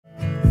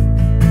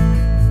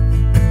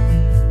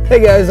Hey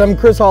guys, I'm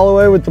Chris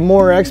Holloway with the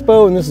MOORE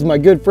Expo, and this is my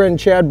good friend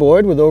Chad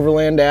Boyd with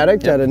Overland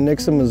Addict out of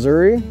Nixa,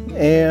 Missouri.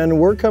 And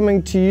we're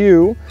coming to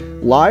you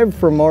live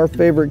from our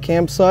favorite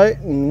campsite,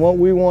 and what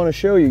we want to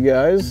show you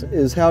guys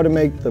is how to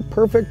make the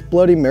perfect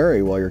Bloody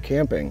Mary while you're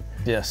camping.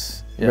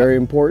 Yes. Very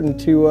important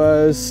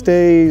to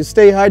stay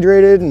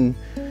hydrated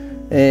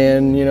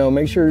and you know,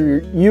 make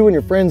sure you and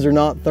your friends are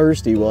not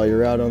thirsty while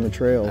you're out on the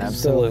trails.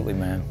 Absolutely, so,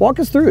 man. Walk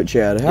us through it,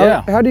 Chad.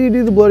 How do you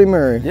do the Bloody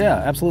Mary? Yeah,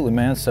 absolutely,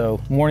 man. So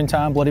morning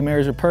time Bloody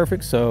Marys are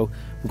perfect. So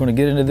we're going to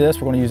get into this.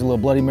 We're going to use a little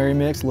Bloody Mary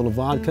mix, a little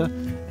vodka,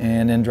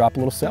 and then drop a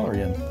little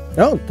celery in.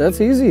 Oh,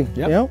 that's easy.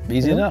 Yep.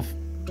 Easy enough.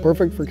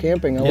 Perfect for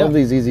camping. I love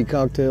these easy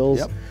cocktails.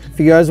 Yep. If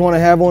you guys want to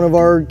have one of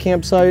our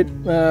campsite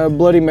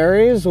Bloody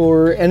Marys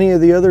or any of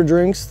the other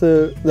drinks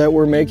that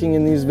we're making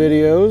in these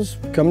videos,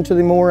 come to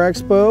the MOORE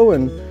Expo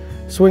and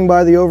swing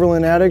by the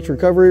Overland Addict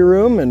recovery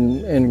room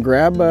and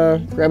grab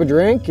a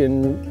drink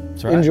and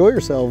enjoy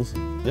yourselves.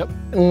 Yep.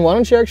 And why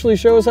don't you actually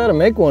show us how to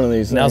make one of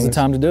these Now's things?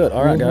 the time to do it.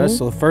 All right, guys.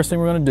 So the first thing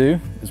we're going to do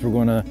is we're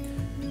going to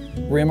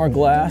rim our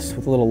glass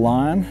with a little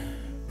lime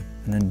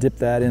and then dip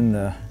that in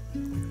the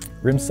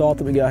rim salt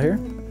that we got here.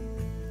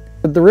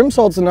 But the rim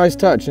salt's a nice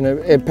touch, and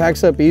it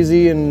packs up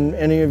easy in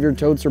any of your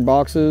totes or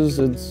boxes.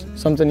 It's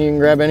something you can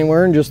grab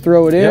anywhere and just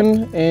throw it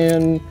in.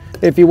 And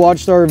if you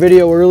watched our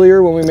video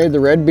earlier when we made the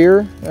red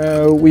beer,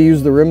 we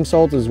use the rim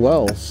salt as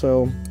well.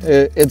 So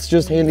it's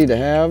just handy to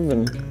have,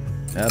 and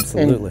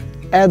absolutely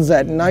adds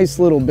that nice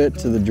little bit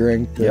to the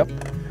drink.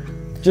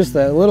 Just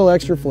that little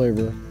extra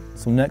flavor.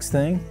 So next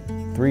thing,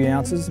 3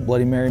 ounces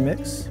Bloody Mary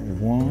mix.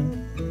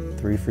 1,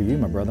 3 for you,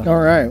 my brother. All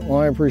right. Well,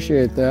 I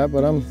appreciate that,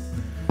 but I'm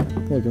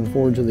looking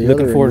forward to the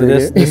Looking other forward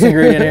ingredient. to this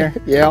ingredient here?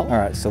 Yeah. All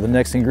right, so the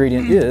next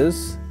ingredient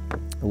is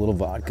a little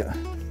vodka.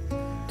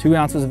 2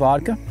 ounces of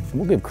vodka.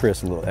 We'll give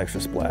Chris a little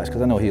extra splash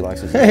because I know he likes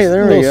his Hey,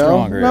 there a little we go.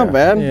 Stronger, not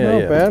bad, yeah,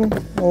 not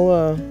bad.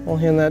 I'll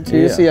hand that to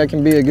you. See, I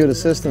can be a good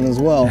assistant as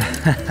well.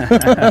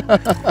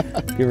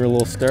 Give her a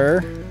little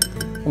stir.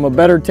 I'm a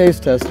better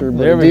taste tester,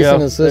 but a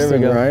decent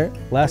assistant, right?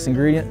 Last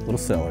ingredient, a little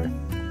celery.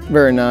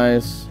 Very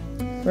nice.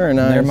 Very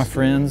nice. And there, my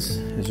friends,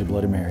 is your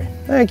Bloody Mary.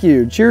 Thank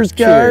you. Cheers,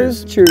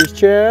 guys. Cheers,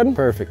 Chad.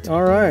 Perfect.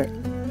 All right.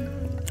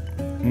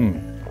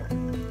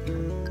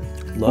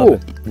 Love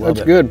it. Love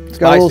That's it. good. It's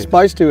got a little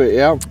spice to it,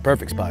 yeah.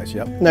 Perfect spice,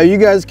 yep. Now you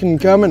guys can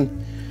come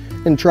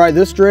and try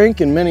this drink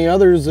and many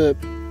others at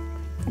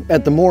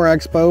the MOORE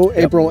Expo,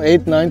 April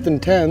 8th, 9th,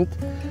 and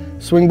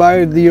 10th. Swing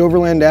by the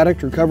Overland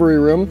Addict recovery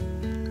room.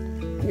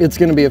 It's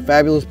going to be a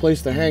fabulous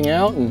place to hang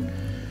out and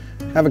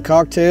have a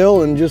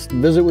cocktail and just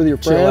visit with your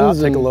friends. Chill out,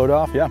 take a load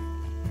off,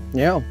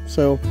 Yeah,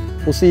 so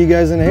we'll see you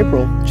guys in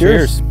April.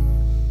 Cheers.